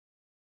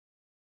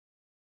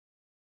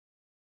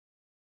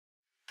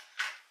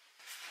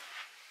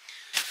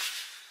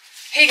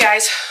Hey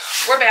guys,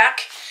 we're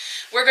back.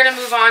 We're going to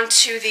move on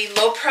to the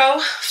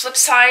LowePro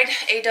Flipside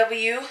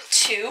AWII.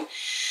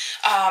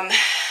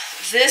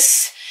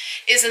 This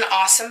is an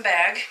awesome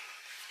bag.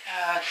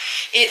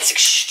 It's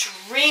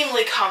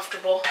extremely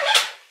comfortable.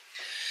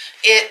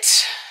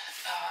 It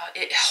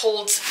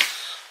holds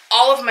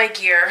all of my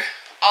gear,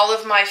 all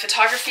of my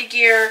photography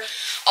gear,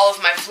 all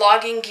of my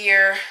vlogging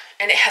gear,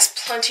 and it has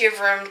plenty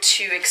of room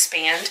to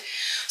expand.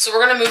 So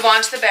we're going to move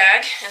on to the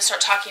bag and start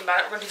talking about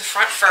it. We're going to do the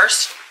front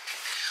first.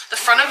 The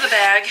front of the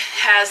bag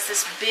has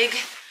this big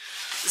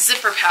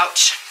zipper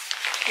pouch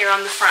here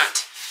on the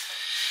front.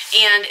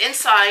 And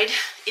inside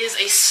is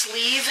a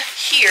sleeve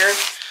here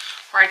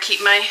where I keep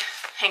my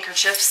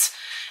handkerchiefs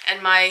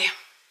and my,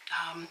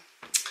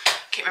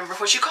 can't remember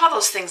what you call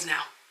those things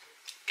now.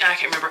 I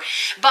can't remember.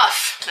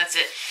 Buff, that's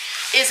it.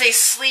 Is a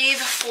sleeve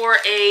for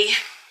a,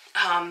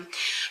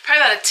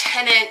 probably about a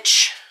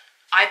 10-inch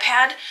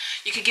iPad.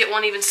 You could get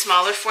one even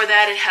smaller for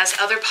that. It has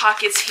other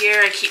pockets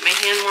here. I keep my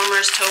hand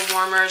warmers, toe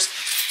warmers.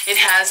 It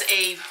has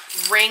a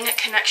ring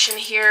connection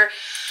here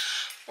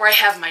where I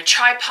have my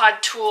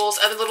tripod tools,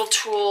 other little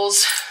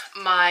tools,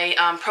 my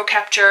Pro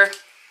Capture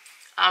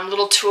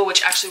little tool,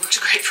 which actually works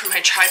great for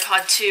my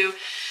tripod too,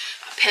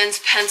 pens,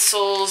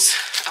 pencils,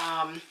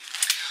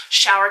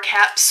 shower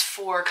caps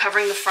for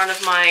covering the front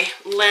of my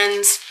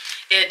lens,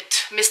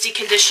 misty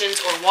conditions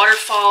or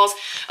waterfalls,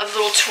 other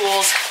little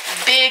tools,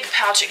 big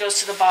pouch that goes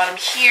to the bottom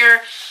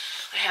here.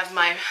 I have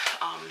my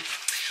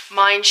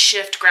Mind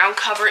Shift ground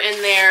cover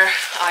in there.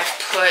 I've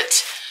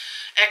put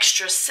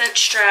extra scent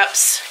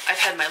straps. I've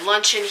had my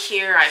lunch in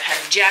here. I've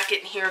had a jacket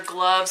in here,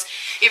 gloves.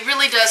 It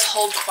really does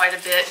hold quite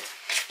a bit.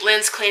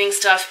 Lens cleaning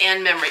stuff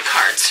and memory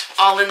cards,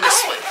 all in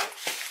this one.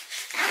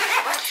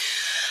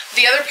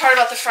 The other part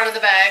about the front of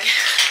the bag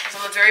is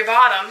on the very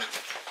bottom.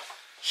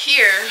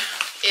 Here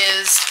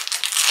is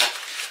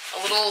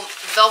a little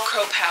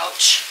Velcro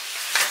pouch,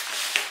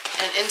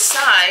 and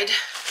inside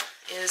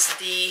is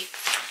the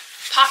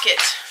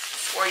pocket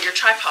for your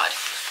tripod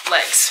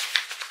legs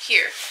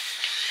here.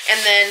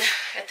 And then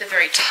at the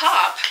very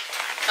top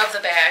of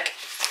the bag,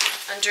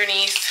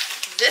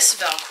 underneath this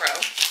Velcro,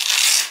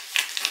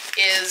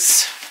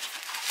 is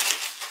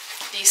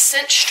the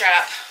cinch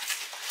strap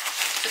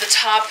for the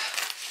top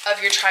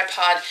of your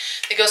tripod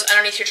that goes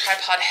underneath your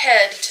tripod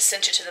head to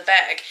cinch it to the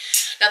bag.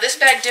 Now this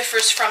bag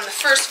differs from the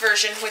first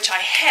version, which I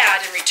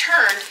had and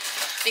returned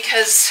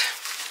because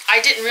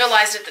I didn't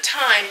realize it at the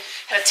time,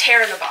 had a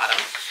tear in the bottom.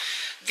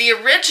 The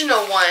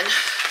original one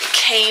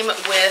came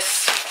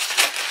with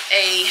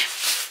a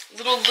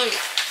little loop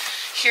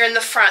here in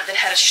the front that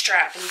had a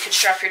strap, and you could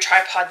strap your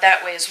tripod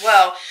that way as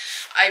well.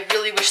 I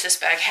really wish this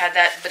bag had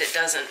that, but it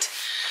doesn't.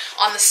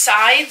 On the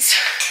sides,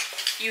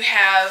 you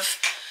have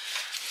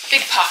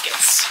big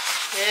pockets.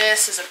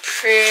 This is a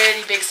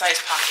pretty big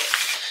size pocket.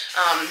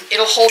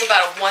 It'll hold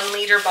about a 1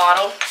 liter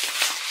bottle.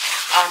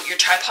 Your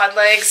tripod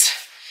legs.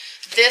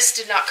 This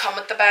did not come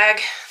with the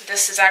bag.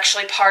 This is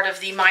actually part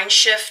of the Mind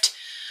Shift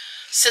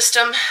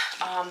system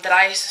that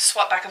I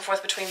swap back and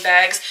forth between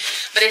bags,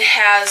 but it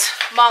has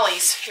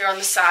mollies here on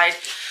the side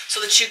so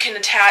that you can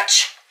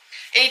attach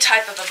any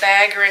type of a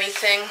bag or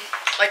anything.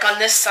 Like on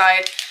this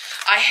side,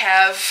 I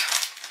have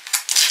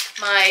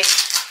my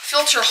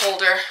filter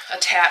holder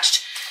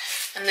attached,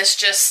 and this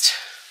just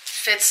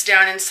fits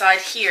down inside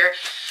here.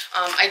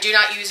 I do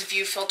not use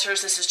view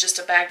filters. This is just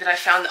a bag that I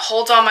found that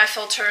holds all my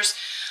filters.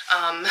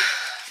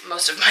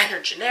 Most of mine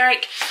are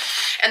generic.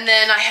 And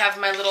then I have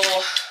my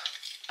little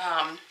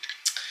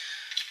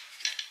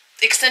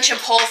extension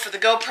pole for the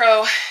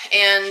GoPro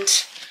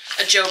and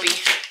a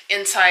Joby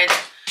inside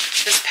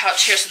this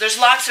pouch here. So there's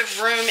lots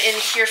of room in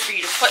here for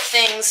you to put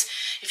things.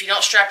 If you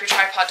don't strap your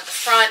tripod to the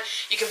front,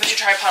 you can put your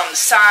tripod on the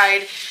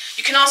side.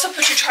 You can also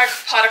put your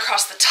tripod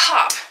across the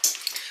top.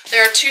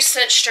 There are 2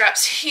 cinch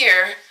straps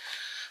here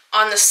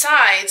on the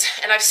sides,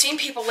 and I've seen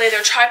people lay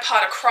their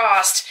tripod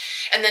across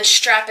and then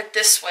strap it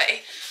this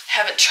way.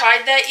 Haven't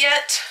tried that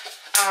yet.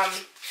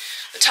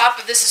 The top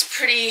of this is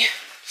pretty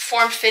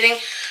form-fitting,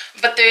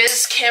 but there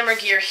is camera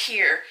gear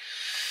here.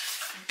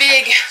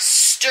 Big,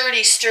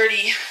 sturdy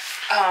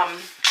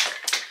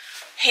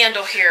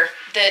handle here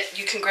that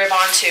you can grab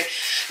onto.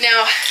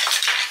 Now,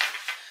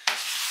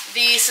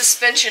 the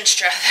suspension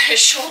strap, the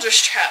shoulder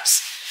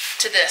straps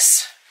to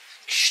this,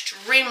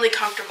 extremely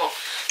comfortable.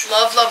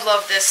 Love, love,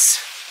 love this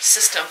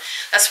system.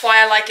 That's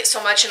why I like it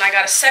so much, and I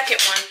got a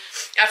second one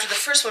after the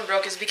first one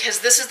broke, is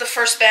because this is the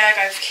first bag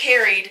I've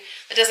carried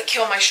that doesn't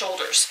kill my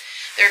shoulders.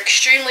 They're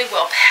extremely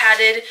well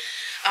padded.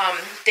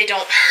 They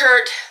don't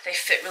hurt. They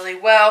fit really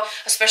well,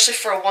 especially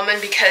for a woman,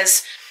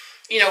 because,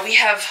 you know, we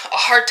have a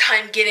hard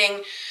time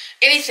getting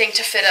anything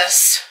to fit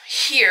us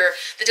here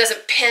that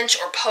doesn't pinch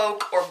or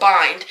poke or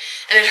bind,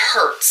 and it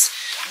hurts.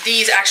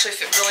 These actually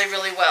fit really,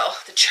 really well.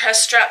 The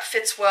chest strap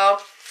fits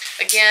well.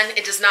 Again,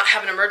 it does not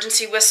have an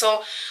emergency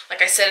whistle.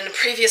 Like I said in a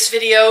previous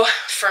video,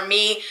 for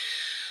me,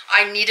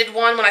 I needed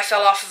one when I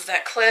fell off of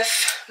that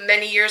cliff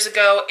many years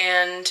ago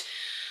and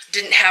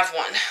didn't have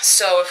one.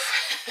 So,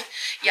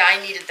 yeah, I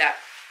needed that.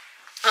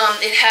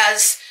 It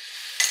has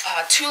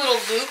 2 little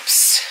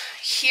loops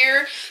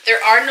Here,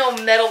 there are no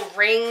metal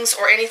rings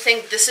or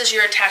anything. This is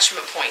your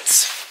attachment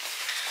points.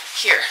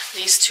 Here,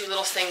 these two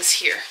little things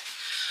here.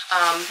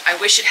 I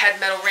wish it had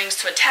metal rings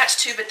to attach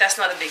to, but that's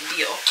not a big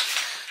deal.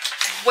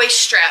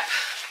 Waist strap,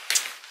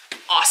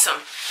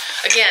 awesome.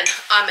 Again,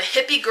 I'm a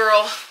hippie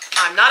girl.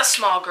 I'm not a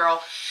small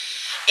girl.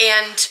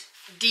 And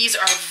these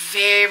are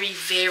very,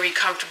 very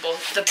comfortable.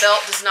 The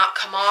belt does not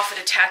come off.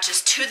 It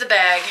attaches to the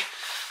bag.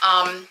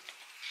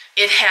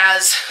 It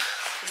has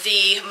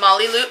the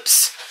molly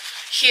loops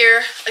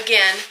here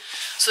again,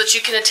 so that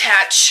you can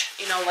attach,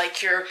 you know,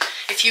 like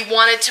if you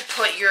wanted to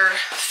put your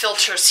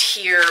filters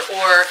here,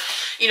 or,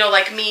 you know,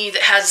 like me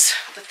that has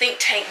the think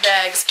tank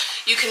bags,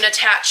 you can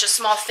attach a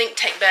small think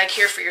tank bag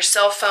here for your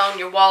cell phone,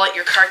 your wallet,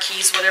 your car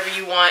keys, whatever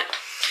you want.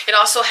 It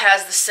also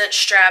has the cinch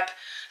strap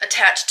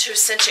attached to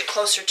cinch it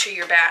closer to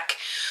your back,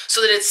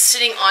 so that it's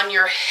sitting on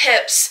your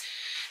hips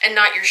and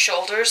not your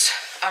shoulders,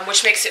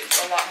 which makes it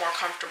a lot more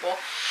comfortable.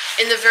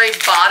 In the very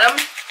bottom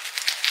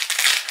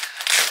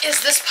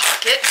is this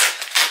pocket,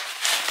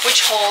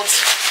 which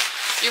holds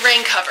your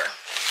rain cover.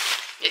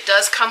 It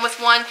does come with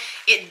one.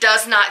 It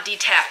does not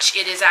detach.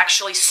 It is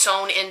actually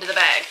sewn into the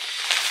bag.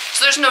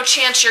 So there's no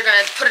chance you're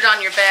going to put it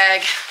on your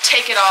bag,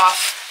 take it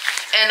off,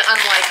 and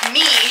unlike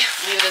me,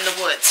 leave it in the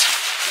woods.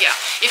 Yeah,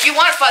 if you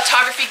want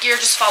photography gear,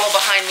 just follow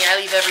behind me.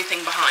 I leave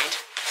everything behind.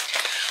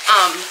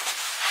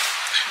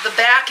 The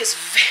back is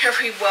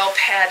very well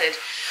padded.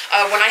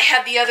 When I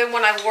had the other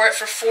one, I wore it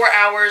for 4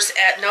 hours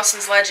at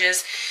Nelson's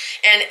Ledges,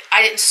 and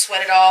I didn't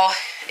sweat at all.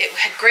 It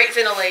had great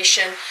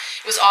ventilation.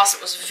 It was awesome.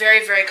 It was a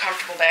very, very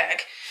comfortable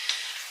bag.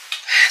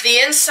 The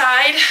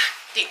inside,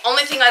 the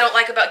only thing I don't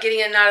like about getting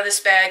in and out of this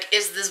bag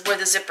is where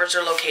the zippers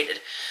are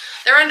located.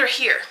 They're under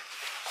here.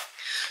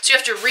 So you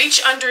have to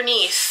reach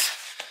underneath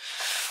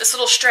this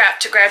little strap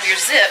to grab your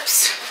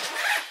zips.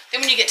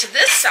 Then when you get to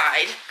this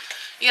side,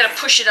 you gotta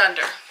push it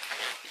under.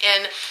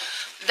 And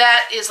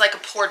that is like a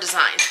poor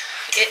design.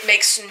 It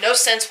makes no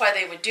sense why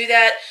they would do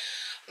that.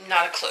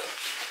 Not a clue.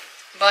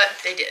 But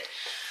they did.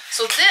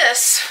 So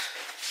this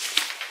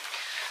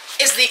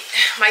is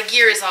my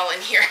gear is all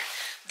in here.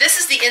 This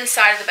is the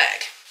inside of the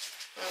bag.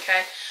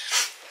 Okay?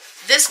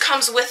 This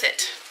comes with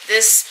it.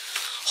 This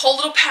whole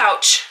little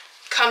pouch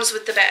comes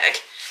with the bag.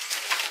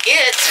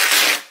 It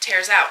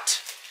tears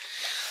out.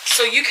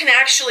 So you can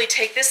actually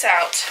take this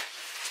out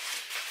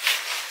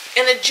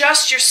and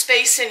adjust your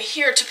space in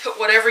here to put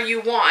whatever you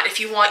want. If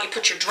you want, you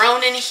put your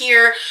drone in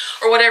here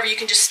or whatever, you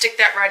can just stick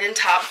that right in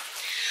top.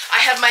 I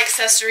have my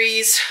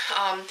accessories,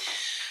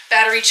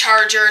 battery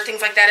charger,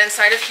 things like that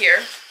inside of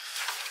here.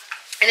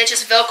 And it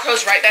just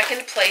Velcros right back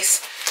into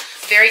place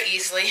very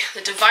easily.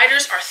 The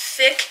dividers are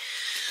thick.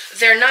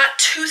 They're not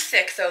too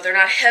thick though. They're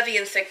not heavy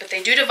and thick, but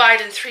they do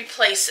divide in 3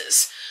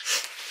 places.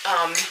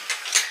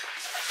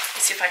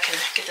 Let's see if I can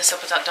get this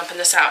up without dumping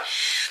this out.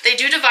 They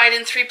do divide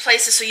in 3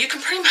 places, so you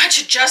can pretty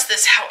much adjust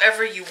this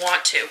however you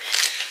want to.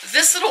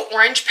 This little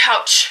orange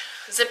pouch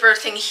zipper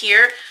thing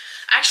here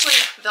actually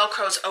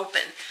Velcros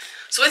open.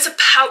 So it's a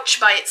pouch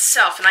by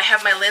itself, and I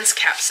have my lens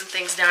caps and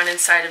things down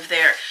inside of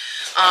there.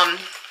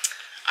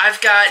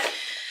 I've got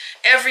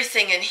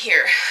everything in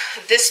here.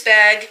 This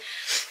bag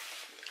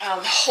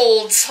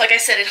holds, like I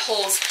said, it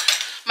holds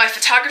my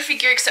photography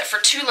gear except for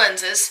 2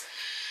 lenses.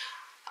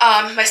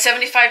 My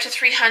 75 to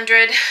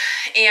 300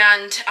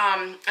 and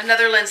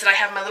another lens that I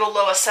have, my little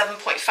Loa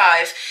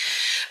 7.5.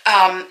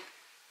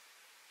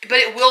 But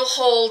it will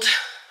hold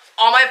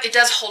it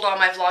does hold all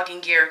my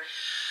vlogging gear.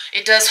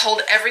 It does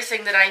hold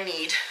everything that I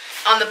need.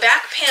 On the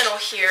back panel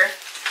here,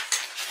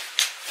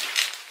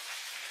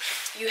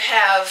 you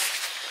have,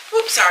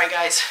 oops, sorry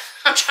guys,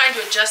 I'm trying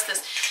to adjust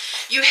this.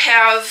 You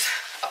have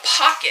a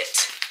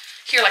pocket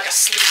here, like a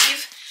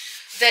sleeve,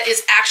 that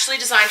is actually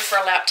designed for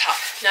a laptop.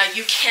 Now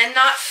you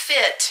cannot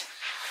fit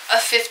a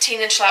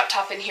 15-inch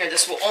laptop in here.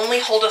 This will only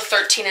hold a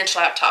 13-inch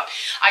laptop.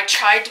 I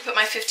tried to put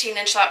my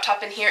 15-inch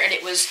laptop in here and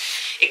it was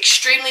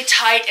extremely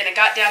tight, and it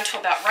got down to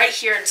about right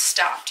here and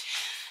stopped.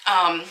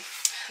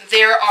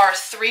 There are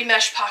 3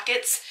 mesh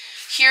pockets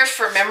here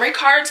for memory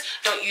cards.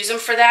 Don't use them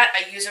for that.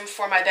 I use them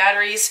for my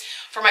batteries,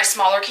 for my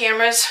smaller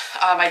cameras,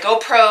 my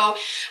GoPro,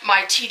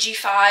 my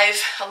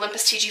TG5,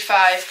 Olympus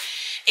TG5,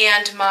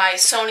 and my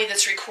Sony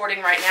that's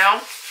recording right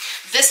now.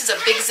 This is a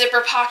big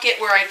zipper pocket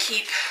where I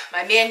keep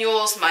my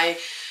manuals, my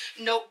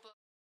notebook.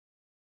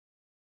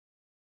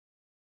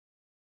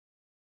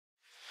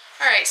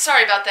 Alright,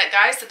 sorry about that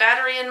guys. The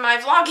battery in my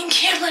vlogging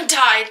camera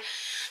died.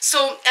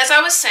 So, as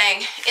I was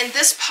saying, in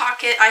this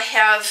pocket I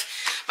have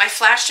my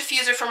flash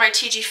diffuser for my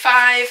TG5,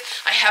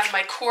 I have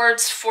my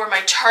cords for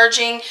my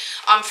charging,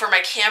 for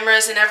my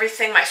cameras and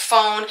everything, my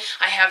phone,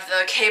 I have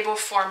the cable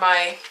for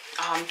my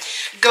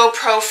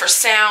GoPro for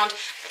sound,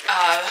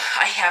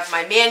 I have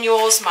my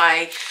manuals,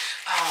 my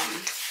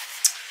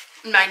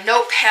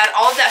notepad,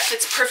 all of that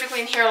fits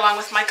perfectly in here along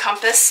with my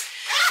compass.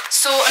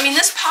 So, I mean,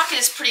 this pocket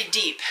is pretty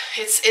deep.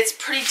 It's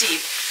pretty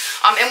deep.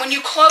 And when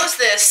you close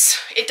this,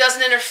 it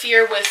doesn't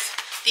interfere with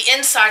the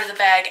inside of the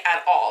bag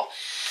at all.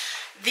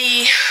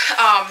 The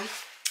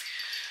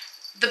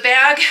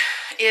bag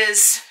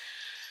is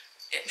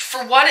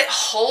for what it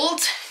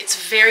holds, it's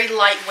very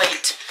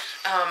lightweight.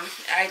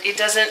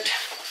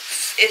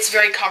 It's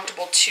very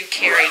comfortable to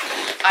carry.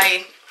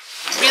 I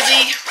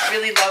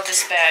really love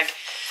this bag.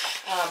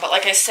 But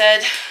like I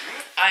said,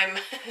 I'm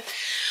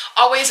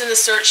always in the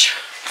search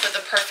for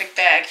the perfect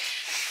bag.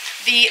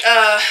 The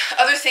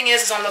other thing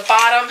is on the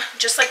bottom,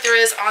 just like there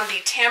is on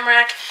the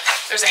Tamarack,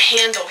 there's a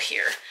handle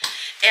here.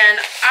 And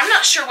I'm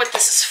not sure what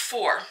this is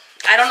for.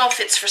 I don't know if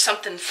it's for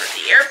something for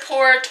the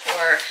airport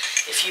or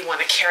if you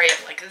want to carry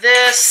it like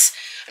this.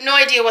 I have no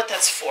idea what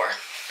that's for.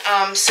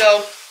 So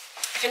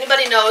if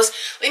anybody knows,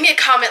 leave me a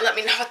comment, let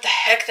me know what the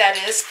heck that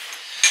is.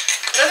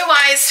 But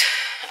otherwise,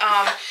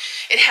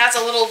 it has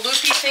a little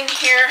loopy thing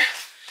here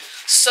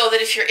so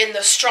that if you're in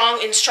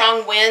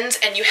strong winds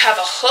and you have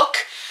a hook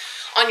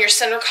on your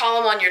center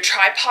column on your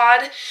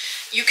tripod,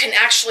 you can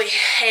actually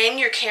hang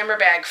your camera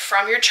bag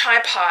from your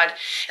tripod,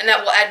 and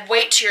that will add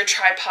weight to your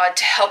tripod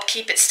to help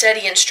keep it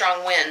steady in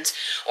strong winds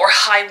or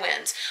high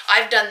winds.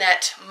 I've done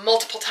that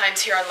multiple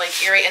times here on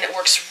Lake Erie, and it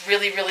works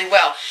really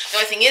well. The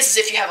only thing is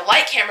if you have a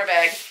light camera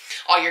bag,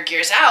 all your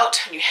gear's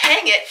out, and you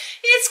hang it,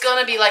 it's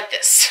gonna be like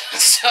this.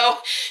 So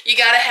you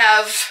gotta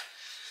have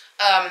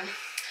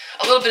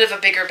a little bit of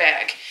a bigger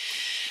bag.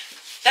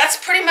 That's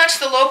pretty much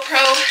the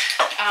LowePro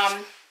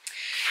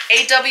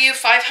AWII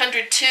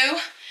 502.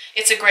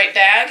 It's a great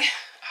bag.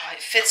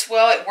 It fits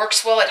well, it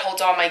works well, it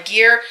holds all my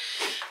gear.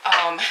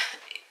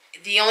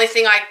 The only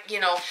thing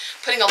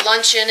putting a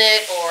lunch in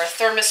it or a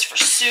thermos for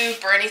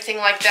soup or anything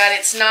like that,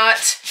 it's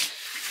not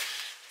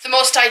the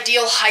most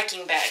ideal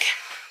hiking bag.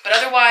 But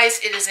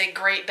otherwise, it is a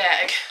great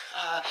bag.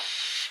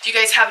 If you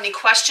guys have any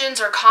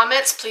questions or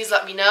comments, please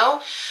let me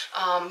know.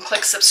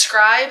 Click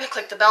subscribe,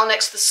 click the bell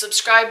next to the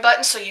subscribe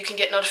button so you can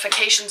get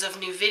notifications of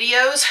new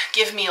videos.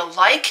 Give me a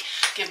like,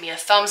 give me a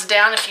thumbs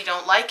down if you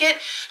don't like it.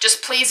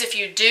 Just please, if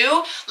you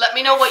do, let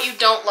me know what you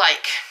don't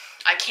like.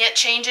 I can't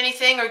change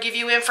anything or give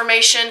you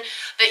information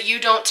that you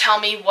don't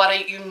tell me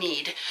what you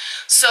need.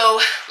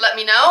 So let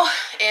me know,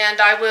 and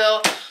I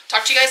will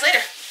talk to you guys later.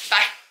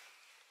 Bye.